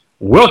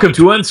Welcome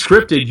to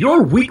Unscripted,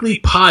 your weekly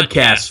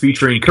podcast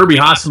featuring Kirby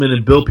Hasseman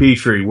and Bill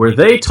Petrie, where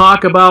they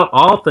talk about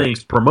all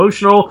things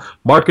promotional,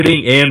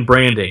 marketing, and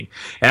branding.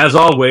 As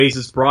always,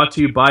 it's brought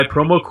to you by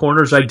Promo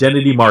Corners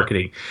Identity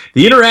Marketing,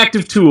 the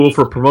interactive tool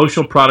for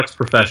promotional products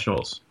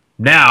professionals.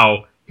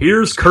 Now,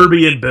 here's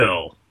Kirby and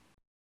Bill.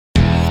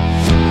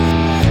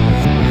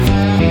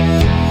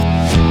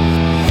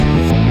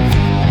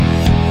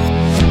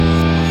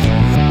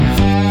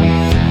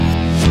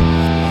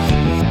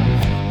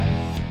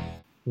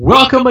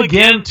 Welcome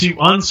again to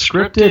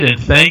Unscripted, and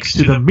thanks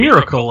to the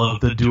miracle of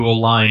the dual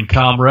line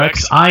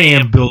Comrex, I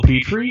am Bill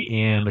Petrie,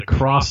 and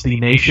across the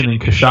nation in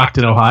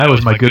Coshocton, Ohio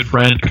is my good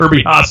friend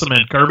Kirby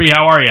Hasseman. Kirby,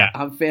 how are you?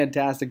 I'm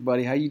fantastic,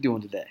 buddy. How you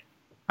doing today?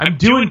 I'm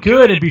doing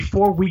good, and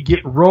before we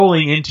get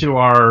rolling into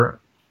our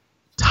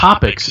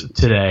topics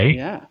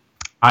today,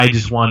 I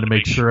just wanted to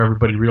make sure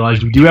everybody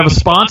realized we do have a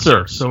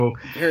sponsor. So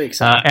very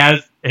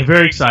exciting.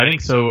 Very exciting.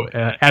 So,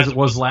 as it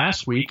was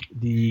last week,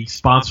 the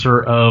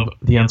sponsor of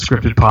the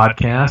Unscripted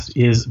podcast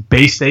is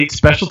Bay State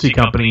Specialty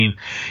Company. And,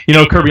 you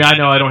know, Kirby, I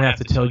know I don't have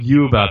to tell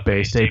you about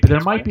Bay State, but there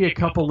might be a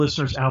couple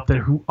listeners out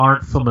there who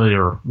aren't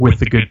familiar with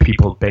the good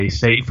people at Bay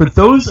State. For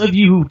those of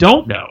you who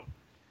don't know,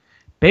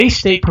 Bay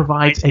State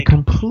provides a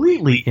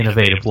completely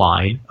innovative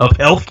line of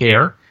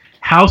healthcare,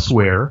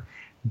 houseware,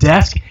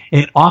 desk,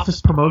 and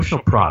office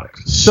promotional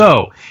products.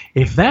 So,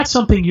 if that's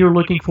something you're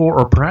looking for,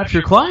 or perhaps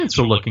your clients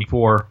are looking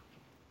for,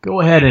 go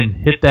ahead and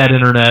hit that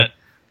internet,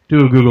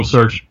 do a Google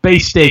search,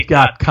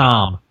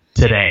 baystate.com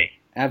today.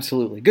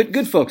 Absolutely.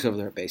 Good folks over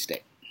there at Bay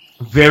State.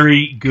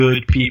 Very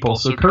good people.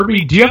 So,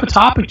 Kirby, do you have a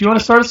topic? Do you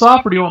want to start us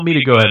off, or do you want me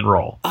to go ahead and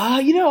roll?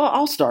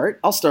 I'll start.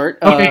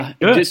 Okay,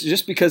 good.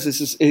 Just because this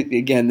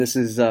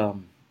is,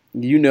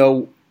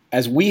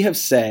 as we have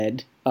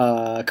said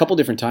a couple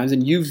different times,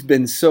 and you've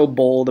been so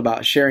bold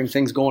about sharing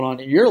things going on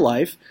in your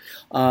life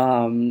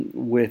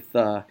with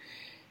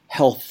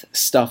health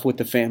stuff with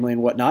the family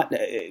and whatnot,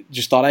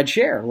 just thought I'd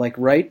share.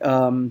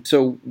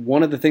 So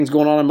one of the things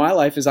going on in my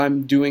life is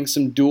I'm doing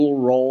some dual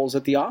roles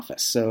at the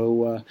office.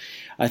 So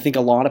I think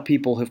a lot of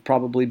people have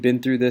probably been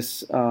through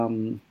this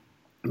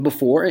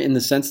before, in the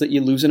sense that you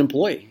lose an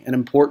employee, an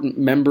important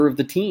member of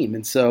the team.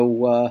 And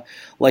so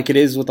like it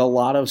is with a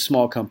lot of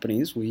small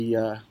companies,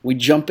 we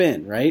jump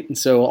in, right? And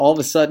so all of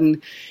a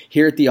sudden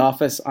here at the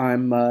office,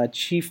 I'm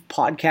chief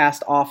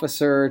podcast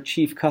officer,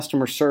 chief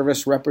customer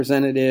service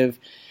representative,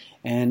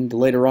 and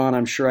later on,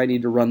 I'm sure I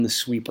need to run the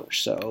sweeper.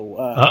 So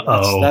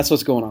that's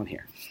what's going on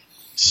here.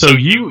 So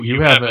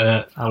you have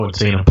I wouldn't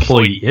say an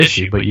employee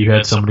issue, but you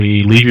had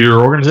somebody leave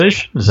your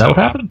organization? Is that what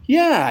happened?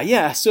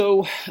 Yeah.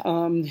 So,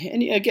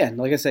 and again,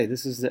 like I say,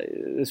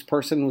 this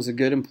person was a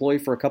good employee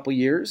for a couple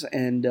years,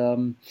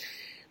 and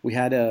we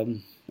had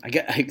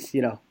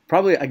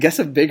probably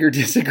a bigger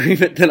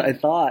disagreement than I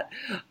thought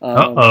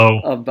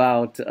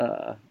about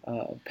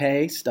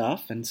pay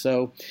stuff, and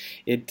so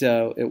it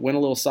went a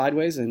little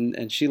sideways,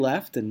 and she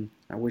left, and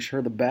I wish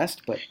her the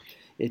best, but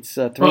it's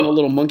throwing a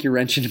little monkey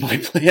wrench into my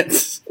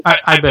plans.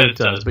 I bet it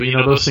does, but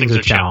those things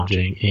are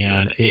challenging,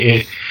 and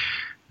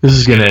this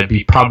is going to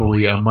be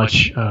probably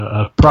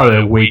probably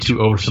a way too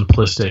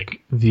oversimplistic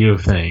view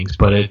of things,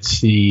 but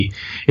it's the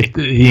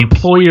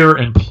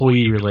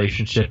employer-employee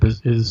relationship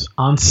is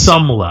on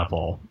some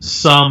level,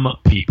 some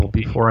people,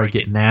 before I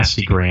get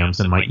nasty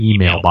grams in my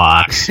email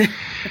box,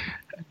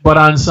 but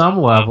on some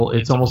level,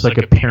 it's almost like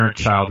a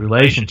parent-child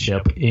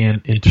relationship in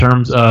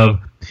terms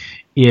of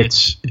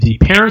it's the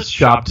parent's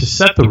job to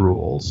set the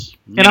rules,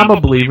 and I'm a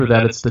believer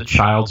that it's the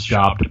child's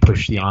job to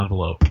push the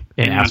envelope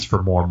and ask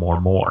for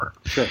more.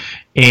 Sure.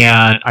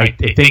 And I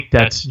think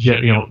that's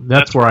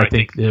where I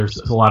think there's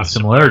a lot of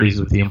similarities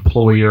with the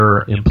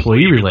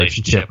employer-employee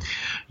relationship.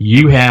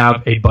 You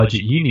have a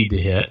budget you need to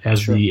hit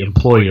as the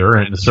employer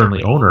and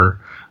certainly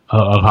owner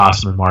of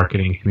Hasseman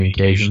Marketing and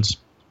Communications.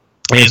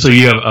 And so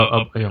you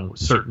have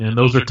certain, and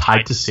those are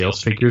tied to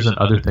sales figures and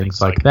other things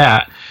like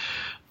that.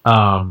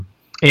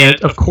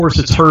 And of course,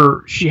 it's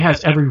her. She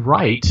has every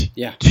right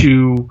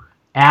to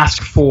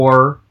ask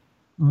for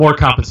more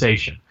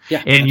compensation.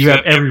 Yeah, and you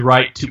have every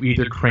right to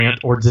either grant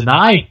or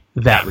deny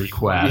that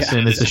request.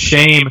 And it's a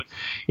shame.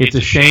 It's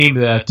a shame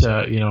that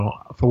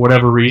for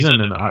whatever reason,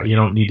 and you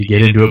don't need to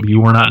get into it, but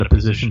you were not in a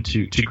position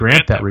to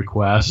grant that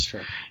request,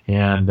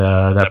 and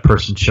that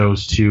person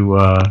chose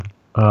to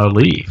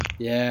leave.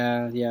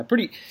 Yeah.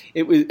 Pretty.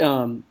 It was.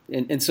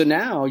 And so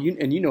now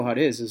you know how it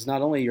is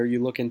not only are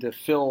you looking to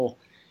fill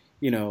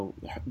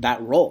that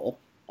role,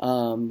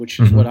 which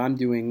is what I'm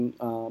doing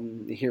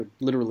here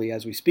literally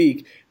as we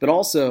speak, but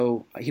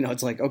also,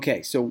 it's like,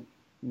 okay, so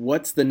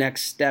what's the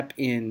next step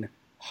in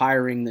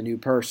hiring the new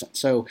person?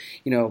 So,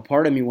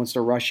 part of me wants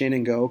to rush in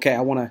and go, okay,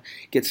 I want to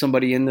get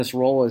somebody in this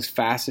role as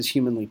fast as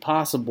humanly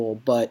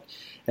possible, but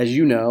as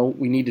you know,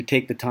 we need to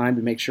take the time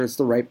to make sure it's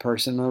the right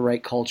person and the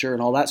right culture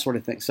and all that sort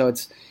of thing. So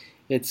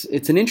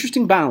it's an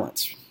interesting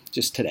balance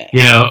just today.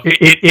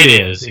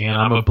 It is, and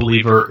I'm a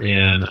believer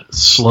in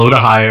slow to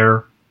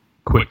hire,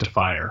 quick to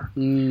fire,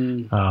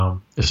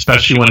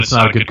 especially when it's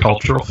not a good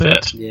cultural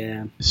fit.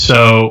 Yeah.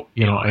 So,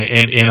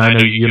 and I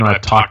know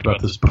I've talked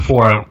about this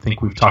before. I don't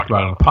think we've talked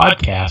about it on the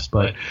podcast,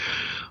 but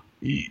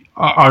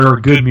our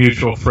good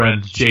mutual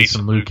friends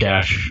Jason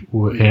Lukash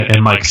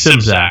and Mike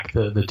Simzak,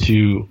 the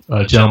two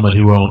gentlemen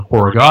who own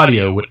Org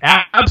Audio, would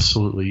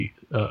absolutely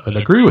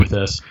agree with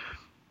this.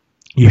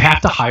 You have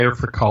to hire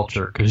for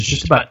culture, because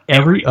just about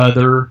every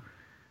other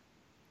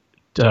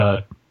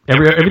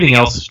everything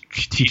else is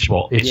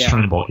teachable. It's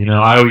trainable.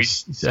 I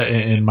always,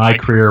 in my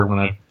career, when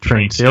I've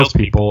trained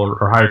salespeople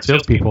or hired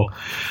salespeople,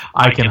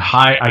 I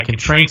can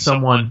train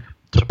someone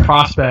to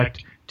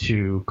prospect,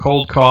 to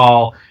cold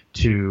call,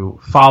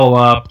 to follow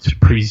up, to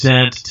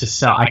present, to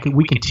sell.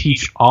 We can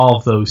teach all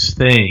of those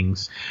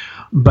things,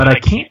 but I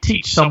can't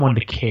teach someone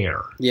to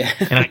care. Yeah.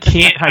 And I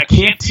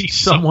can't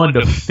teach someone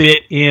to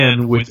fit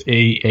in with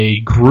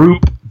a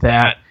group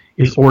that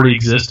is already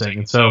existing.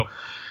 And so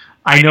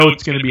I know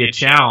it's going to be a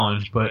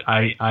challenge, but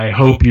I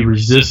hope you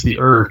resist the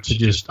urge to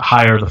just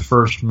hire the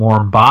first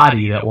warm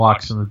body that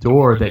walks in the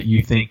door that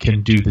you think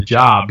can do the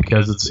job,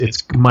 because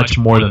it's much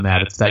more than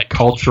that. It's that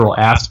cultural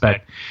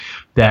aspect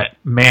that,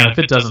 man, if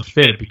it doesn't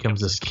fit, it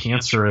becomes this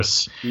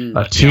cancerous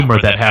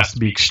tumor that has to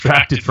be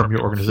extracted from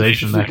your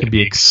organization. That can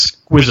be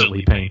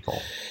exquisitely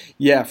painful.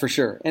 Yeah, for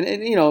sure. And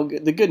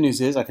the good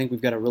news is I think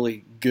we've got a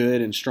really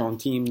good and strong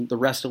team the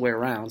rest of the way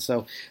around.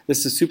 So this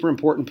is a super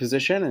important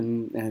position,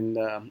 and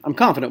I'm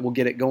confident we'll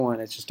get it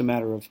going. It's just a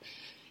matter of,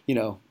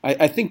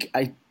 I think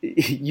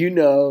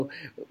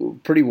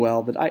pretty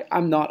well that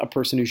I'm not a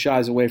person who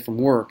shies away from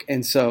work.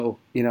 And so,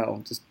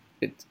 just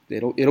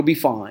it'll be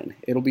fine.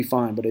 It'll be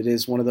fine. But it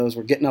is one of those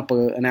where getting up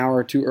an hour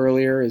or two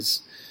earlier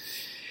there's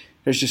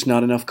just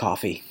not enough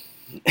coffee.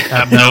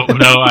 No,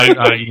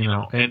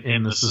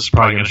 and this is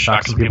probably going to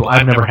shock some people.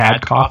 I've never had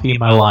coffee in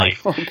my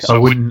life, so I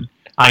wouldn't.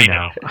 I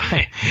know.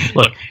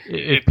 Look,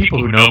 if people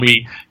who know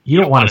me,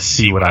 you don't want to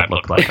see what I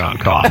look like on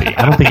coffee.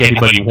 I don't think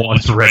anybody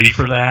wants ready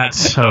for that.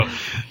 So,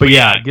 but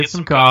yeah, get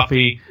some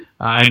coffee.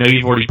 I know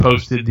you've already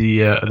posted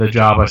the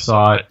job. I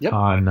saw it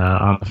on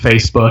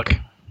Facebook.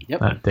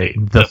 Yep.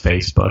 The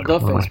Facebook. The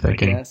what am I Facebook,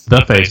 thinking? yes.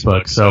 The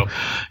Facebook. So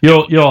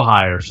you'll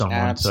hire someone.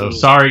 Absolutely. So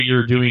sorry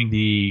you're doing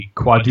the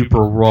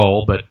quadruple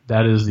role, but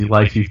that is the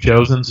life you've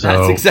chosen. So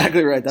that's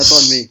exactly right.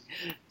 That's on me.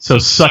 So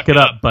suck it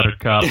up,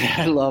 Buttercup.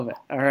 I love it.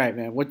 All right,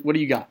 man. What do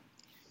you got?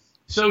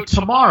 So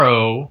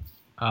tomorrow,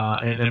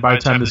 and by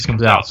the time this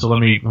comes out, so let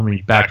me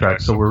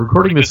backtrack. So we're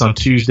recording this on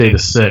Tuesday the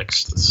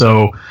 6th.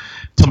 So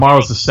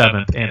tomorrow's the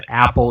 7th, and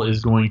Apple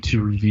is going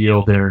to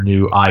reveal their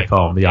new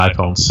iPhone, the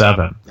iPhone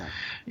 7. Yeah.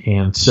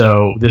 And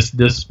so this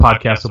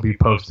podcast will be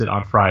posted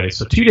on Friday.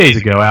 So 2 days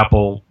ago,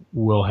 Apple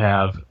will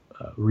have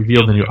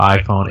revealed the new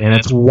iPhone, and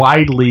it's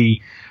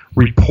widely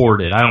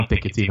reported. I don't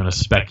think it's even a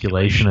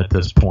speculation at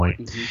this point.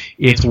 Mm-hmm.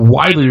 It's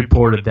widely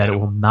reported that it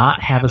will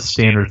not have a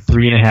standard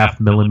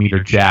 3.5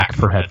 millimeter jack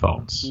for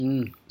headphones.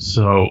 Mm.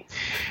 So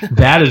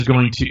that is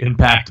going to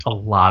impact a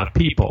lot of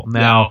people.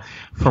 Now,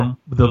 from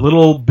the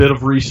little bit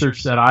of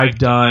research that I've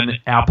done,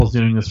 Apple's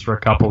doing this for a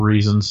couple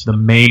reasons. The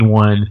main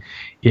one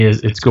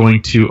is it's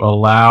going to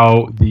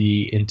allow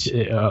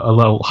a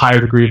little higher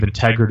degree of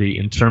integrity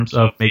in terms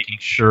of making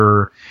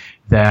sure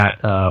that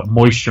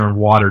moisture and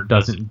water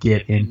doesn't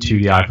get into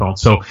the iPhone.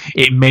 So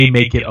it may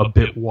make it a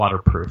bit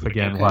waterproof.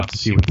 Again, We'll have to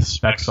see what the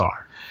specs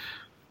are.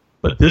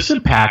 But this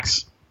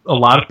impacts a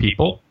lot of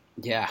people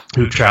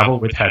who travel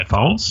with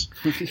headphones.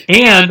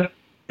 And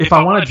if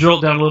I want to drill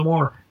it down a little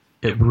more,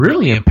 it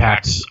really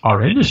impacts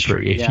our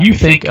industry. If you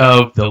think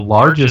of the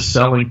largest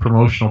selling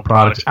promotional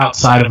products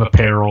outside of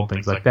apparel and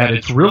things like that,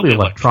 it's really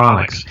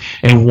electronics.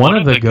 And one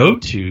of the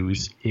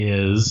go-tos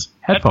is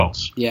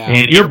headphones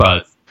and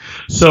earbuds.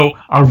 So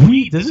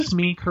does this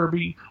mean,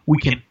 Kirby, we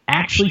can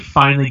actually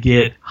finally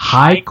get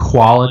high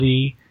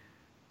quality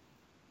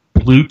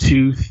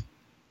Bluetooth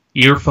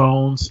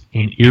earphones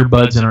and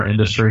earbuds in our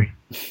industry?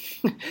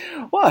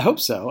 Well, I hope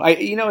so.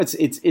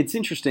 It's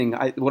interesting.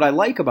 What I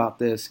like about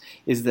this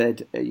is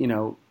that,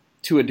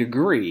 to a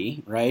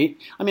degree, right?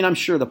 I mean, I'm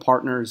sure the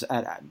partners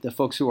the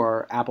folks who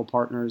are Apple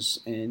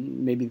partners,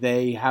 and maybe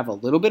they have a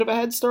little bit of a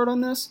head start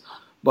on this.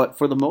 But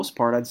for the most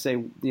part, I'd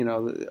say,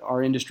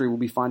 our industry will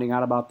be finding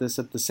out about this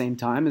at the same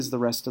time as the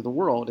rest of the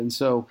world. And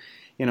so,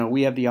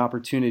 we have the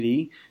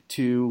opportunity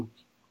to,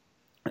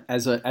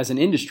 as an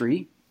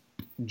industry,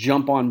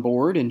 jump on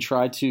board and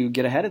try to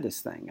get ahead of this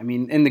thing. I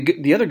mean, and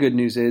the other good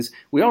news is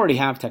we already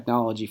have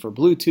technology for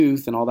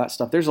Bluetooth and all that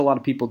stuff. There's a lot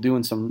of people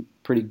doing some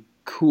pretty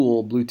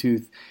cool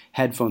Bluetooth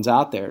headphones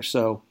out there.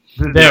 So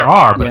there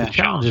are, but the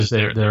challenge is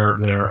they're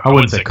I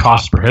wouldn't say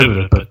cost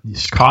prohibitive, but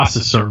cost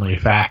is certainly a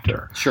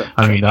factor. Sure.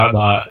 I mean,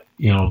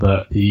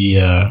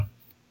 the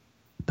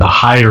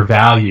higher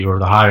value or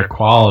the higher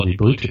quality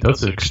Bluetooth,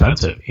 those are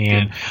expensive,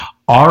 and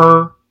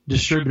our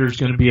distributor is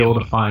going to be able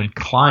to find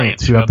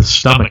clients who have the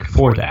stomach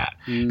for that,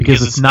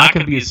 because it's not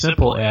going to be as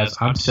simple as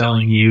I'm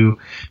selling you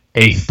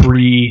a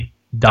 $3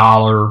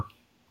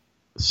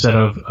 set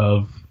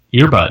of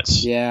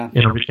earbuds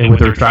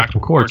with a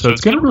retractable cord. So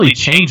it's going to really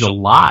change a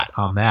lot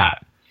on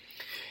that.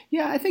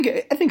 Yeah, I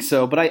think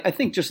so, but I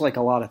think just like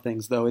a lot of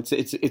things, though,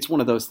 it's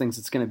one of those things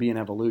that's going to be an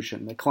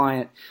evolution. The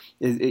client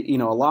is, a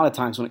lot of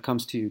times when it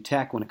comes to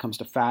tech, when it comes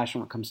to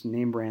fashion, when it comes to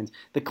name brands,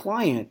 the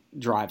client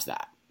drives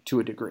that to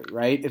a degree,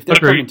 right? If they're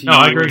coming to you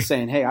and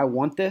saying, "Hey, I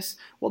want this,"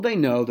 well, they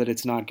know that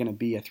it's not going to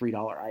be a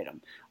 $3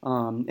 item,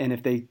 and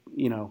if they,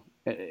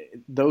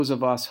 those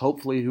of us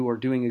hopefully who are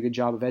doing a good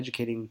job of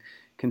educating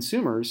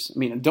consumers. I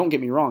mean, don't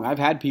get me wrong. I've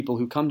had people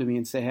who come to me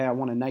and say, "Hey, I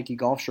want a Nike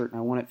golf shirt and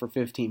I want it for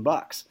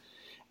 $15."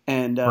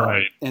 And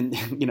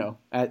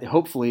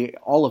hopefully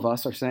all of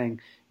us are saying,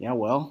 "Yeah,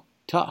 well,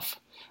 tough."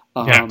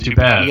 Too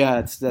bad.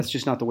 Yeah, that's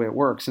just not the way it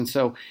works. And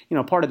so,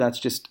 part of that's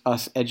just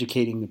us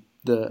educating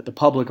the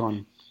public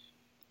on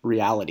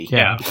reality.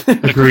 Yeah,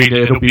 agreed.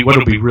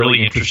 What'll be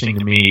really interesting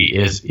to me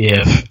is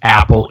if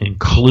Apple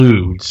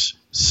includes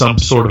some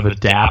sort of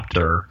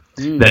adapter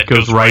that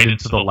goes right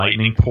into the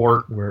Lightning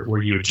port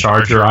where you would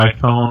charge your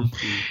iPhone.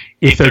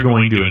 If they're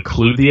going to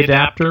include the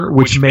adapter,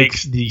 which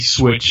makes the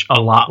switch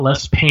a lot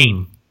less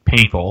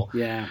painful.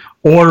 Yeah.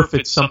 Or if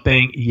it's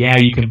something,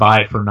 you can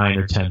buy it for $9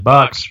 or $10,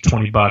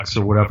 $20,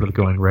 or whatever the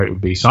going rate would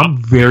be. So I'm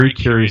very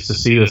curious to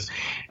see this.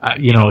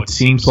 It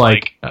seems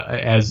like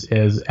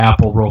as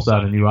Apple rolls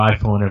out a new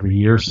iPhone every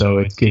year, so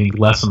it's getting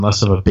less and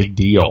less of a big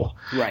deal.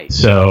 Right.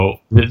 So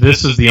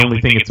this is the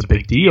only thing it's a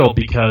big deal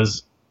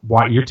because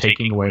you're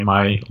taking away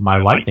my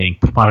Lightning,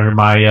 my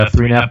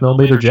 3.5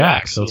 millimeter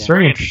jack. So it's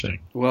very interesting.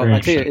 Well, I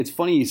tell you, it's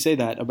funny you say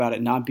that about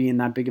it not being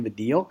that big of a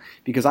deal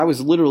because I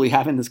was literally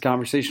having this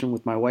conversation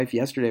with my wife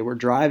yesterday. We're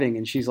driving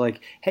and she's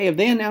like, "Hey, have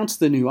they announced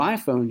the new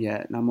iPhone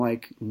yet?" And I'm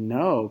like,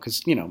 "No,"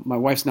 because my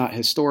wife's not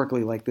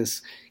historically like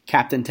this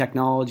Captain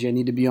Technology. I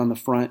need to be on the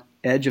front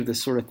edge of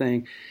this sort of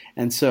thing,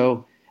 and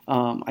so.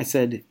 I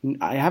said,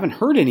 "I haven't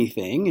heard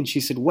anything," and she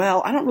said,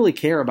 "Well, I don't really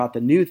care about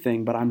the new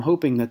thing, but I'm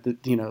hoping that the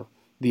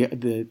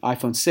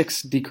iPhone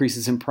 6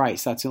 decreases in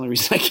price. That's the only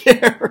reason I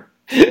care."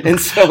 And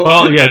so,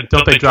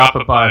 don't they drop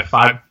it by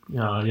 $5,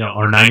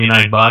 or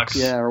 $99?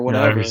 Yeah, or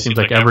whatever. It seems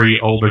like every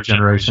older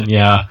generation,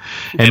 yeah.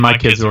 And my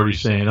kids are already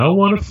saying, "I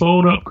want a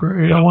phone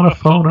upgrade. I want a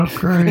phone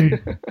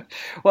upgrade."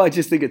 Well, I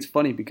just think it's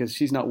funny because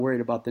she's not worried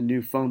about the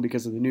new phone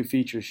because of the new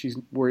features. She's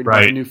worried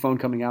about the new phone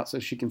coming out so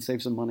she can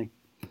save some money.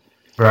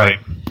 Right.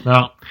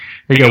 Well,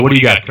 here you go. What do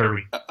you got,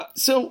 Kirby?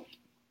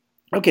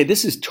 Okay,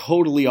 this is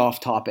totally off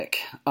topic,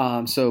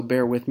 so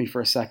bear with me for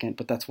a second,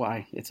 but that's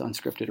why it's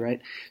unscripted, right?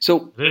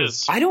 So it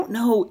is. I don't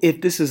know if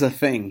this is a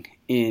thing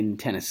in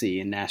Tennessee,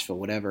 in Nashville,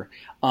 whatever.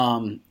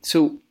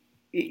 So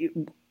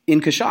in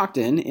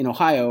Coshocton, in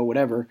Ohio,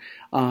 whatever,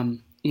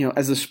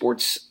 as the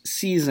sports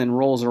season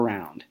rolls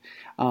around,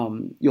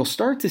 you'll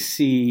start to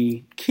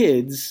see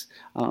kids,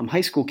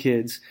 high school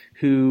kids,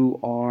 who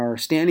are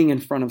standing in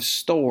front of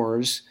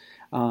stores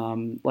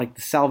like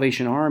the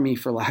Salvation Army,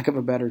 for lack of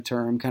a better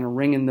term, kind of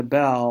ringing the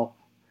bell,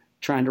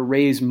 trying to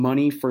raise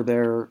money for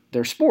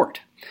their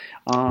sport.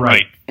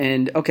 Right.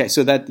 And okay,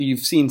 so that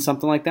you've seen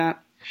something like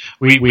that?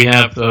 We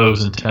have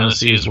those in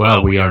Tennessee as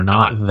well. We are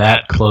not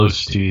that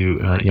close to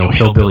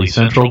Hillbilly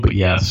Central, but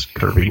yes,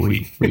 Kirby,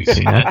 we've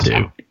seen that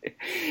too.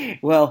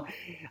 Well,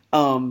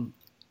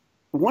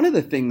 one of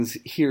the things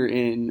here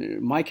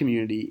in my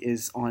community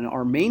is on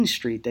our main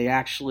street.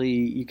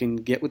 You can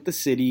get with the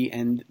city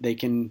and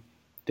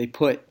they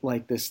put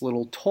like this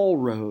little toll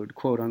road,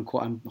 quote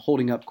unquote. I'm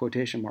holding up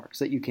quotation marks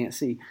that you can't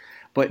see,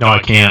 but no, I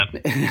can't.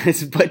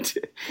 But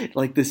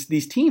like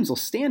these teams will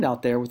stand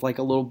out there with like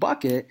a little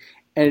bucket,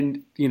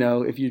 and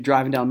if you're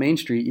driving down Main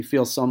Street, you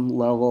feel some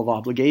level of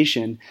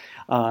obligation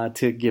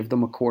to give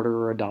them a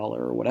quarter or $1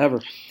 or whatever.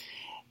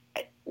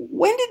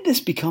 When did this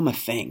become a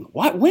thing?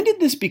 When did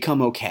this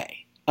become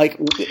okay? Like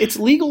it's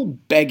legal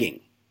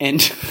begging,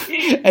 and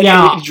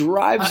it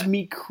drives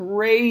me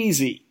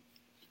crazy.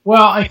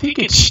 Well, I think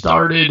it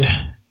started.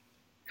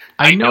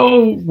 I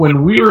know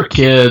when we were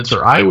kids,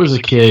 or I was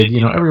a kid,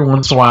 every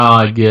once in a while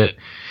I'd get,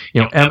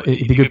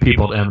 the good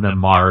people at M&M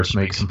Mars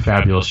make some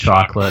fabulous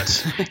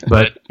chocolates,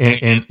 but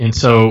and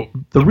so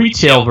the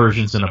retail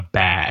version's in a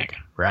bag,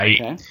 right?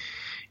 Okay.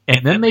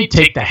 And then they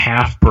take the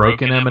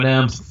half-broken M&Ms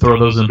and throw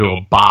those into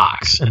a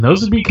box, and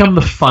those have become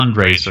the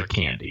fundraiser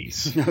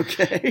candies.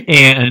 Okay.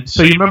 And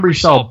so you remember you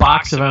saw a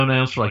box of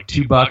M&Ms for like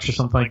 $2 or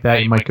something like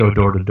that. You might go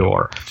door to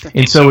door,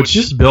 and so it's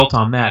just built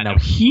on that. Now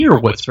here,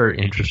 what's very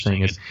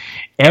interesting is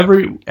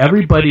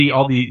everybody,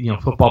 all the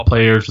football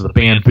players or the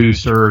band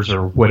boosters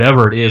or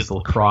whatever it is, the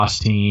lacrosse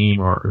team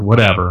or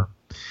whatever.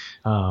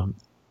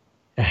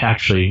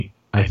 Actually,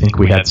 I think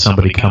we had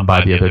somebody come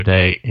by the other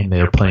day, and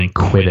they were playing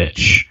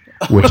Quidditch.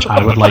 Which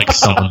I would like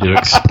someone to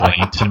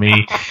explain to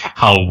me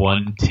how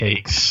one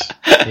takes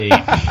a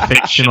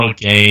fictional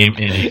game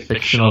in a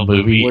fictional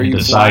movie and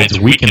decides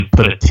we can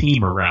put a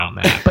team around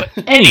that. But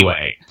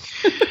anyway,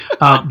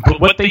 but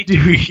what they do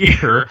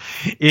here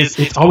is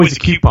it's always a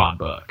coupon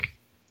book,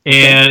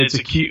 and it's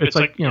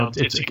like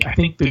I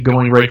think the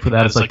going rate for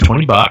that is like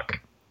 $20.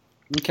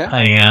 Okay.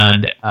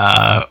 And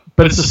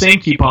but it's the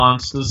same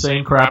coupons to the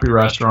same crappy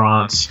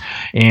restaurants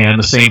and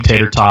the same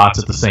tater tots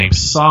at the same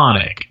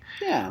Sonic.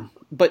 Yeah,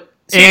 but.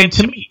 And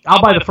to me,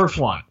 I'll buy the first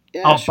one.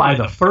 Yeah, I'll buy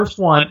the first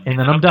one, and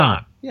then I'm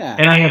done. Yeah.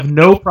 And I have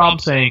no problem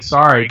saying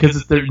sorry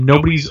because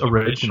nobody's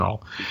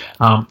original.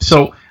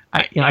 So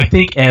I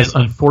think, as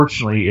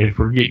unfortunately, if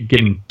we're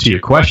getting to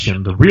your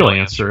question, the real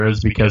answer is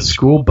because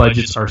school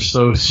budgets are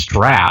so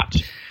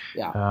strapped.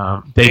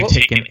 Yeah. They've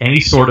taken any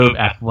sort of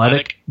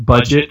athletic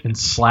budget and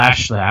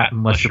slashed that,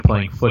 unless you're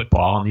playing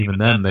football, and even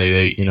then,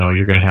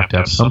 you're going to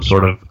have some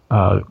sort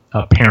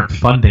of parent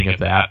funding of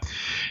that.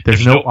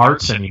 There's no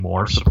arts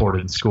anymore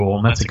supported in school,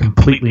 and that's a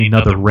completely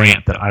another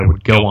rant that I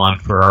would go on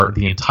for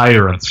the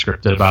entire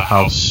Unscripted about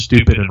how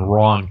stupid and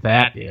wrong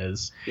that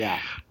is. Yeah.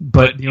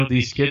 But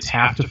these kids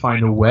have to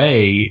find a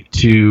way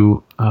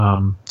to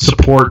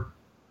support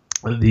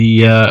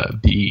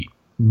the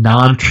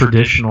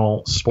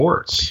non-traditional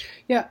sports.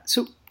 Yeah,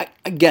 so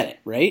I get it,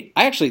 right?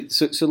 I actually,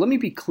 so let me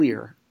be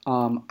clear.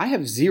 I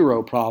have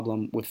zero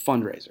problem with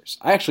fundraisers.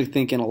 I actually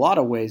think in a lot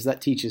of ways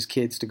that teaches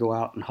kids to go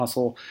out and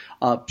hustle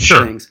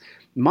things.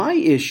 My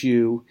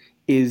issue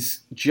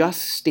is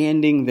just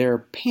standing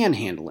there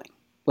panhandling.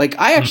 Like,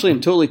 I actually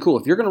am totally cool.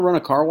 If you're going to run a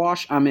car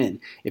wash, I'm in.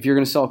 If you're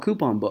going to sell a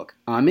coupon book,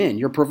 I'm in.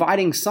 You're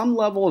providing some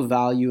level of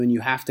value and you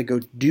have to go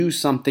do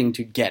something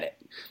to get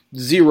it.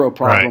 Zero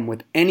problem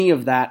with any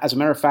of that. As a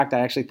matter of fact,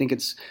 I actually think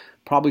it's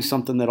probably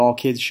something that all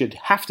kids should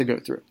have to go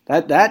through.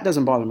 That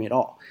doesn't bother me at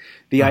all.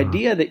 The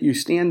idea that you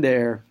stand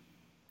there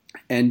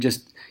and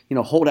just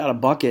hold out a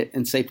bucket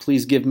and say,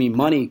 please give me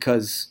money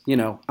because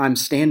I'm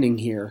standing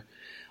here,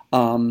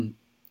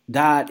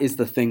 that is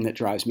the thing that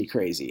drives me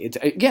crazy.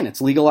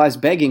 It's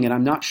legalized begging, and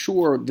I'm not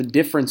sure the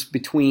difference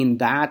between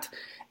that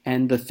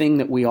and the thing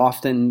that we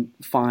often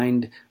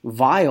find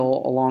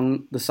vile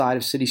along the side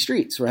of city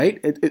streets, right?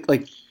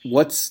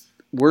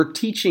 We're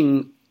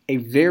teaching a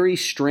very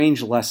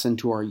strange lesson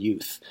to our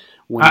youth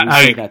when we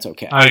say that's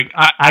okay.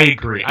 I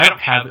agree. I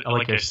don't have,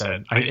 like I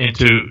said, and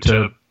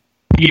to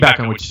piggyback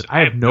on what you said,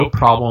 I have no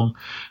problem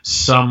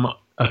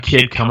a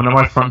kid coming to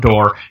my front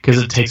door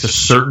because it takes a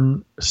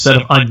certain set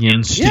of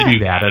onions to do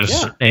that at a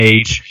certain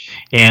age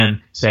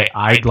and say,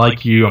 I'm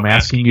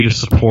asking you to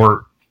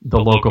support the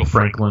local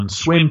Franklin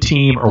swim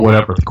team or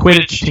whatever, the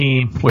Quidditch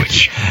team,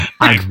 which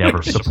I'm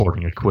never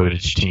supporting a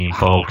Quidditch team,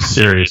 folks.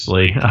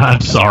 Seriously. I'm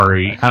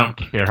sorry. I don't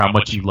care how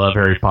much you love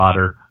Harry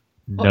Potter.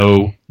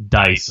 No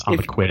dice on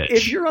the Quidditch.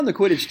 If you're on the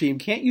Quidditch team,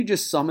 can't you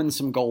just summon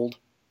some gold?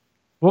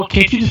 Well,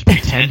 can't you just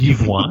pretend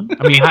you've won?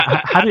 I mean,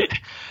 how did...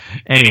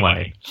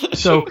 Anyway,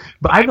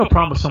 but I have no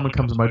problem if someone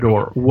comes to my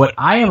door. What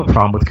I have a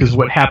problem with, because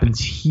what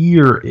happens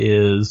here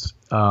is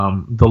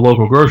the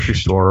local grocery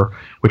store,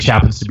 which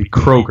happens to be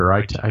Kroger.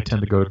 I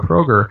tend to go to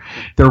Kroger.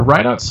 They're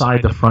right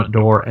outside the front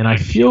door, and I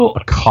feel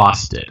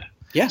accosted.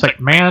 Yeah. It's like,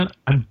 man,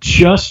 I'm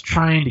just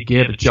trying to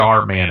get a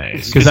jar of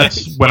mayonnaise. Because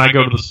that's when I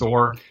go to the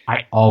store,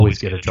 I always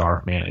get a jar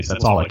of mayonnaise.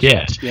 That's all I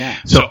get. Yeah.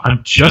 So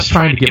I'm just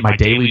trying to get my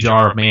daily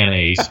jar of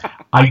mayonnaise.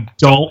 I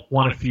don't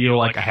want to feel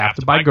like I have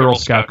to buy Girl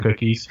Scout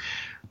cookies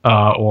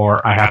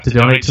or I have to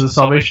donate to the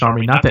Salvation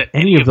Army. Not that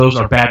any of those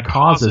are bad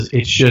causes.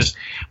 It's just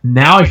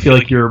now I feel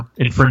like you're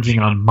infringing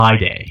on my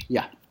day.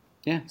 Yeah.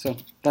 Yeah. So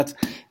that's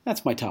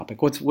my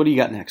topic. What do you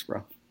got next,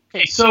 bro?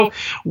 Okay, so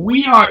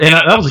we are, and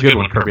that was a good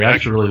one, Kirby. I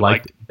actually really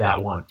liked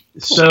that one.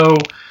 So,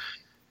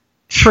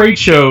 trade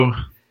show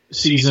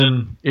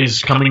season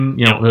is coming.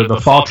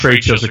 The fall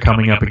trade shows are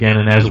coming up again,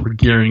 and as we're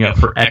gearing up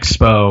for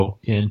Expo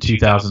in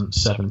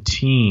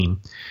 2017,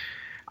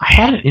 I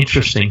had an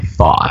interesting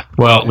thought.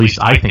 Well, at least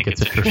I think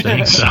it's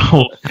interesting. So,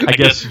 I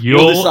guess you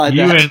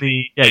and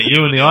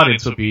the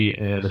audience will be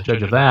the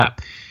judge of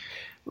that.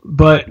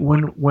 But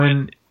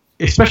when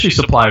especially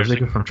suppliers, they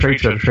go from trade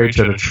show to trade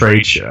show to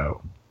trade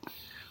show.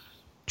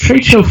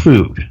 Trade show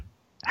food.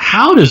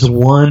 How does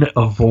one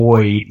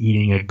avoid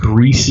eating a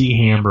greasy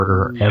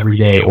hamburger every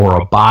day or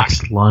a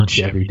boxed lunch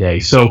every day?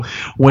 So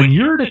when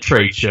you're at a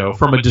trade show,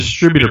 from a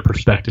distributor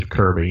perspective,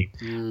 Kirby,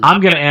 I'm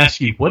going to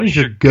ask you, what is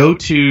your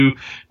go-to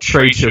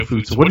trade show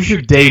food? So what does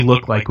your day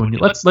look like when you?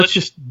 Let's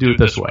just do it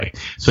this way.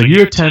 So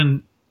you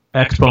attend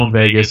Expo in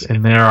Vegas,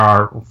 and there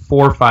are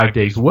 4 or 5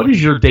 days. What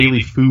does your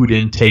daily food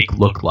intake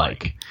look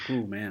like?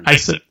 Oh man! I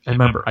said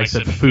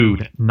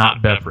food,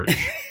 not beverage.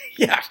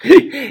 Yeah,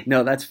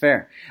 no, that's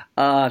fair.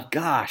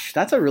 Gosh,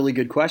 that's a really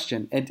good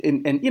question. And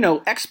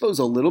Expo's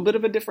a little bit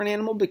of a different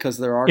animal because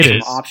there are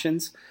some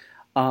options.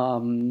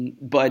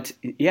 But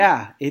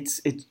yeah,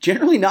 it's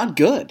generally not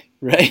good,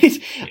 right?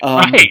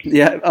 Right.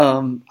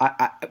 Yeah.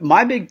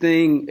 My big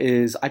thing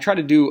is I try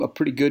to do a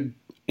pretty good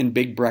and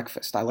big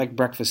breakfast. I like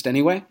breakfast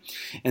anyway,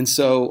 and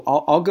so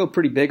I'll go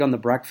pretty big on the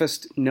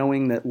breakfast,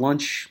 knowing that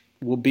lunch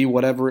will be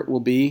whatever it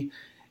will be,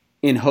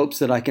 in hopes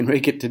that I can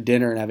make it to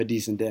dinner and have a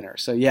decent dinner.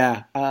 So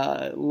yeah,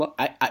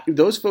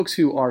 those folks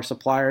who are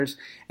suppliers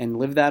and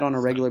live that on a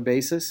regular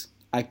basis,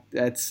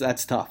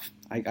 that's tough.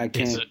 I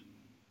can't.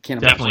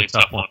 Definitely a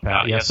tough one,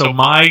 pal. Yeah. So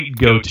my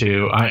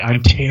go-to,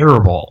 I'm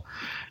terrible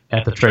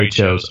at the trade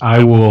shows.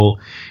 I will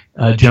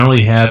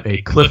generally have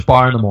a Cliff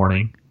Bar in the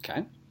morning.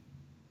 Okay.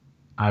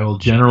 I will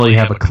generally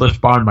have a Cliff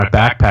Bar in my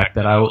backpack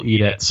that I will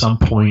eat at some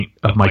point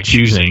of my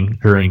choosing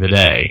during the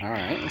day. All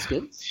right, that's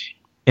good.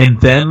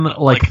 And then,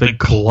 like the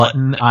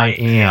glutton I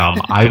am,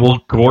 I will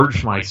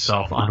gorge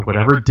myself on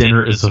whatever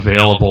dinner is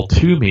available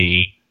to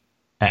me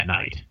at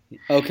night.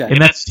 Okay.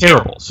 And that's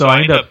terrible. So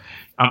I end up,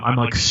 I'm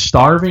like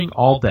starving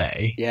all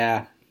day.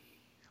 Yeah.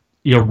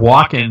 You're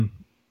walking,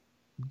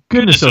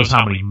 goodness knows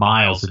how many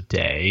miles a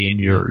day, and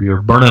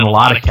you're burning a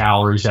lot of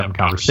calories, having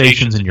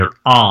conversations, and you're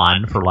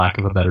on, for lack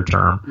of a better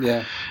term.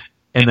 Yeah.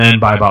 And then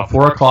by about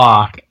 4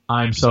 o'clock,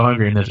 I'm so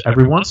hungry. And there's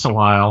every once in a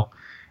while,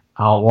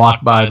 I'll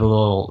walk by the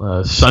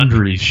little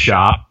sundries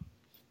shop,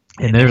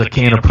 and there's a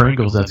can of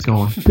Pringles that's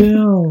going,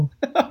 Bill,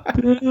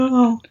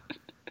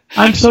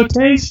 I'm so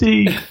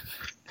tasty.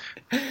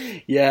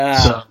 Yeah.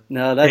 So,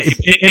 no, that's.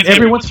 And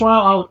every once in a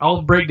while,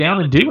 I'll break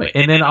down and do it,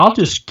 and then I'll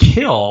just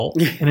kill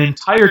an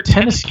entire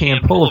tennis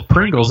can full of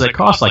Pringles that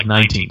cost like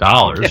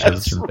 $19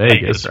 because it's in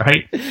Vegas,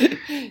 right?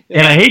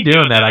 And I hate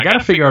doing that. I got to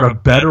figure out a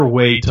better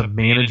way to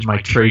manage my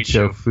trade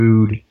show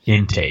food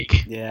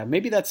intake. Yeah,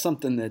 maybe that's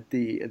something that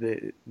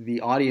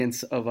the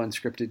audience of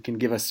Unscripted can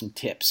give us some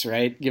tips,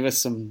 right? Give us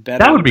some better.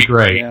 That would be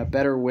great. Yeah,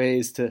 better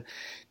ways to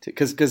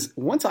because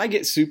once I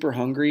get super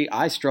hungry,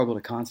 I struggle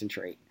to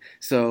concentrate.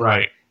 So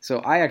right. So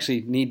I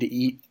actually need to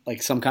eat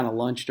like some kind of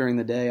lunch during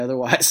the day.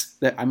 Otherwise,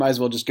 I might as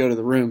well just go to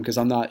the room because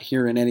I'm not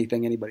hearing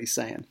anything anybody's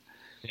saying.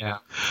 Yeah.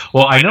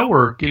 Well, I know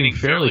we're getting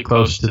fairly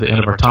close to the end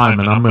of our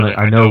time, and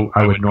I know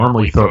I would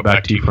normally throw it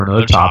back to you for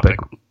another topic.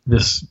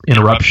 This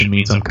interruption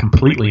means I'm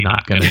completely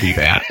not going to do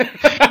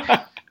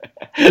that.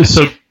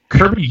 So,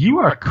 Kirby, you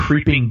are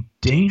creeping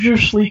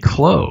dangerously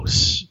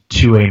close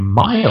to a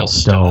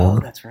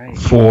milestone that's right.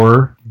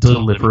 for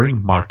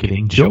delivering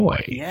marketing joy.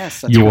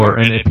 Yes, that's right.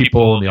 And if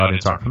people in the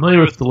audience aren't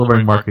familiar with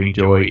delivering marketing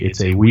joy,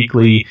 it's a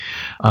weekly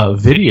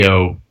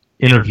video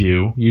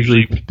interview,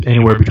 usually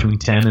anywhere between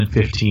 10 and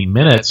 15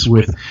 minutes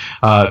with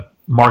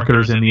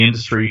marketers in the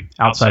industry,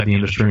 outside the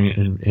industry,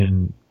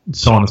 and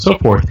so on and so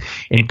forth.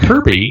 And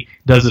Kirby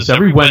does this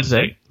every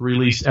Wednesday,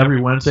 released every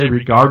Wednesday,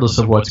 regardless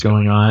of what's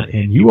going on.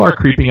 And you are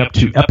creeping up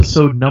to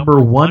episode number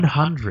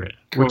 100,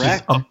 which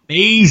is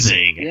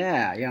amazing.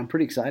 Yeah, I'm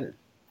pretty excited.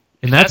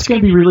 And that's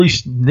going to be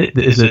released,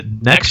 is it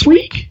next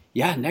week?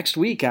 Yeah, next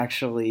week,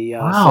 actually.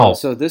 Wow.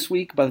 So this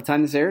week, by the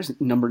time this airs,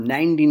 number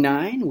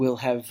 99 will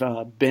have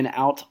been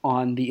out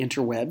on the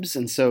interwebs.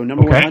 And so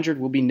number 100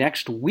 will be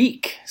next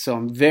week. So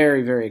I'm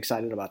very, very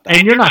excited about that.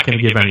 And you're not going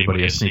to give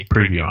anybody a sneak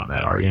preview on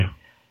that, are you?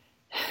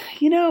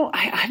 You know,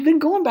 I've been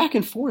going back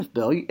and forth,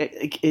 Bill.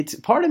 It's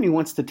part of me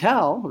wants to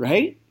tell,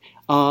 right?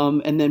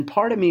 And then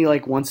part of me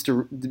wants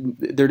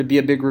there to be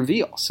a big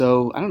reveal.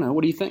 So I don't know.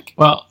 What do you think?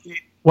 Well,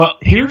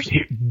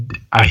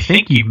 I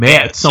think you may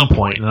at some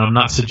point, and I'm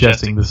not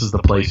suggesting this is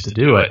the place to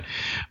do it,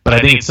 but I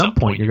think at some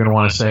point you're going to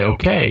want to say,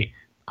 okay,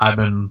 I've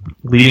been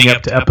leading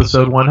up to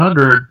episode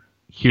 100.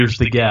 Here's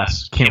the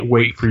guest. Can't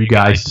wait for you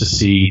guys to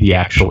see the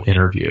actual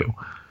interview.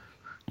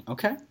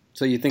 Okay.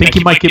 So you think I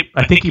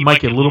think you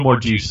might get a little more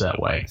juice that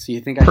way. So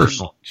you think I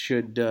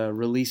should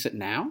release it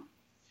now?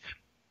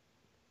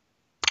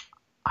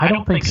 I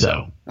don't think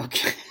so.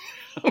 Okay.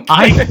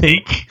 I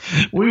think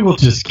we will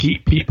just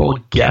keep people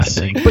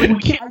guessing. But we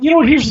can't. You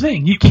know, here's the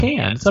thing. You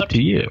can. It's up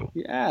to you.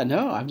 Yeah,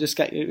 no,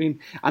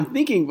 I'm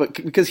thinking, but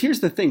because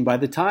here's the thing. By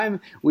the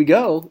time we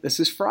go, this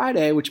is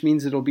Friday, which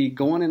means it'll be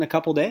going in a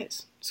couple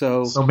days.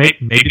 So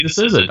maybe this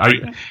is it.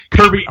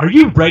 Kirby, are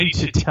you ready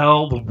to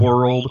tell the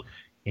world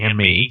and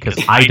me?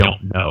 Because I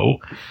don't know.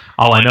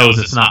 All I know is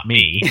it's not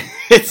me.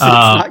 It's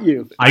not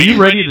you. Are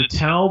you ready to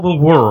tell the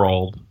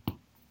world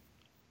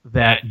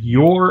that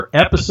your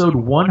episode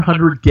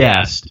 100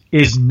 guest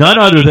is none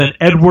other than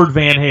Edward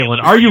Van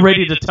Halen? Are you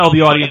ready to tell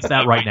the audience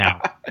that right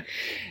now?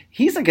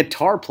 He's a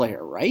guitar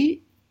player,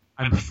 right?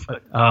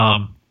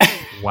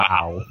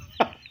 Wow.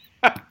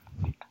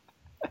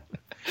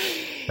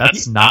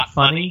 That's not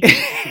funny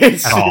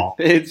at all.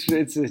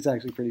 It's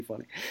actually pretty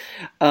funny.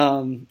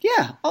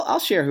 Yeah, I'll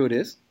share who it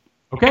is.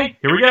 Okay,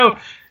 here we go.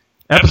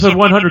 Episode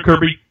 100,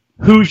 Kirby.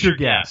 Who's your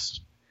guest?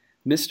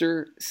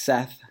 Mr.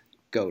 Seth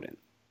Godin.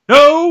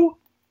 No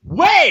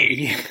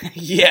way!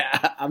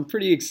 Yeah, I'm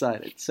pretty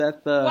excited.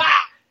 Seth.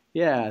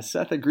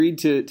 Seth agreed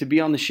to be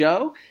on the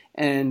show,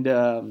 and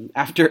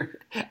after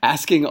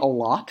asking a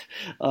lot,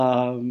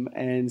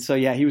 and so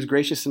he was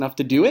gracious enough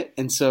to do it,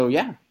 and so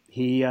I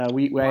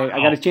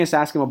got a chance to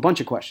ask him a bunch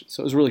of questions,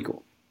 so it was really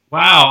cool.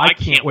 Wow, I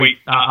can't wait.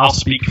 I'll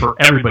speak for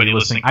everybody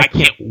listening. I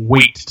can't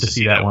wait to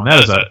see that one.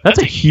 That's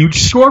a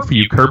huge score for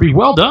you, Kirby.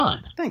 Well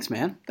done. Thanks,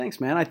 man.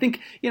 I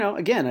think,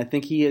 I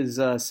think he is,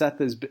 Seth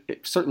is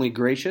certainly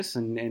gracious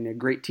and a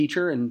great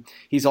teacher, and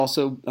he's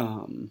also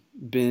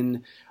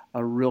been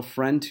a real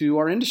friend to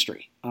our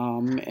industry.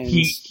 And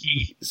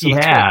he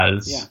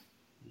has. Yeah.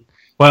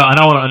 Well, and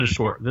I want to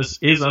underscore, this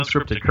is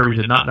unscripted. Kirby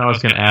did not know I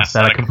was going to ask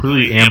that. I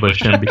completely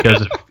ambushed him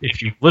because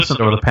if you've listened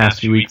over the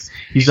past few weeks,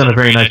 he's done a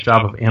very nice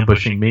job of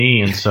ambushing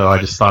me, and so I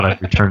just thought I'd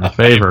return the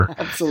favor.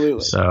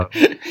 Absolutely. So,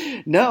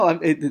 no,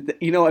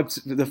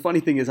 the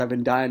funny thing is I've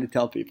been dying to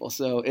tell people,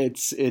 so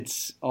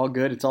it's all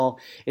good.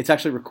 It's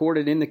actually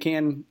recorded in the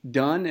can,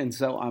 done, and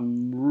so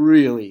I'm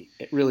really,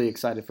 really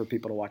excited for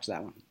people to watch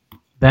that one.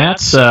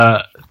 That's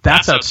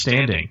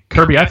outstanding.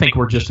 Kirby, I think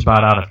we're just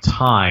about out of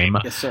time.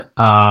 Yes, sir.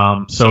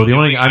 So the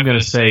only thing I'm going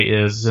to say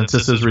is, since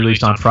this is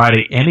released on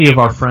Friday, any of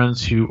our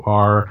friends who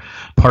are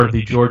part of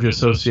the Georgia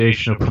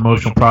Association of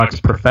Promotional Products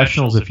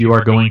Professionals, if you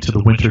are going to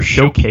the Winter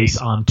Showcase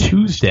on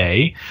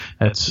Tuesday,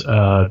 that's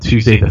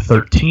Tuesday the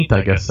 13th,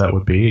 I guess that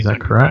would be. Is that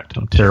correct?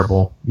 I'm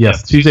terrible.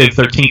 Yes, Tuesday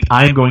the 13th,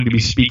 I'm going to be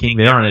speaking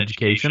there on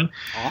education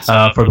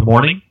for the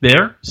morning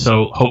there.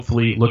 So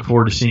hopefully look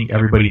forward to seeing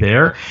everybody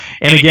there.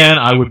 And again,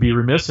 I would be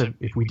remiss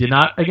if we did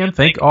not, again,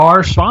 thank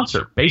our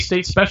sponsor, Bay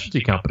State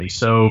Specialty Company.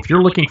 So if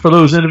you're looking for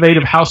those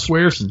innovative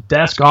housewares and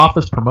desk,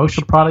 office,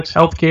 promotional products,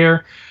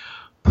 healthcare,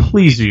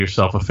 please do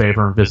yourself a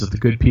favor and visit the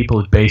good people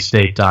at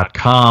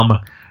baystate.com.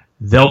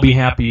 They'll be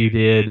happy you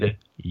did.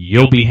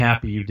 You'll be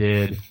happy you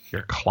did.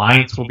 Your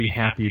clients will be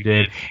happy you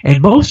did.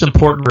 And most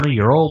importantly,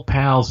 your old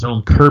pals,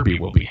 own Kirby,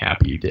 will be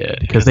happy you did,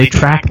 because they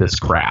track this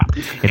crap,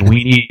 and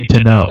we need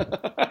to know.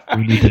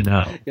 We need to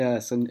know.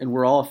 Yes, and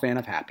we're all a fan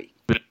of Happy.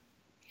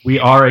 We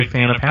are a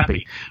fan of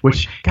Happy,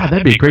 which, God,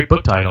 that'd be a great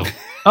book title.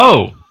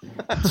 Oh.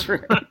 That's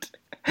right.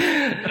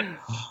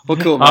 Well,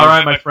 cool, man. All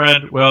right, my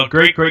friend. Well,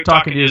 great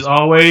talking to you as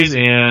always,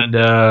 and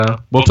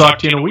we'll talk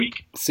to you in a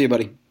week. See you,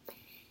 buddy.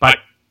 Bye.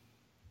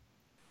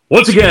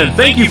 Once again,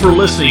 thank you for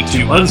listening to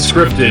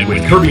Unscripted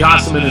with Kirby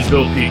Hasseman and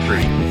Bill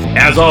Petrie.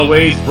 As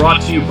always,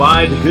 brought to you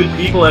by the good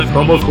people at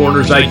Promo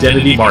Corners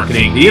Identity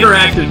Marketing, the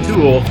interactive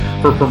tool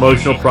for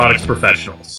promotional products professionals.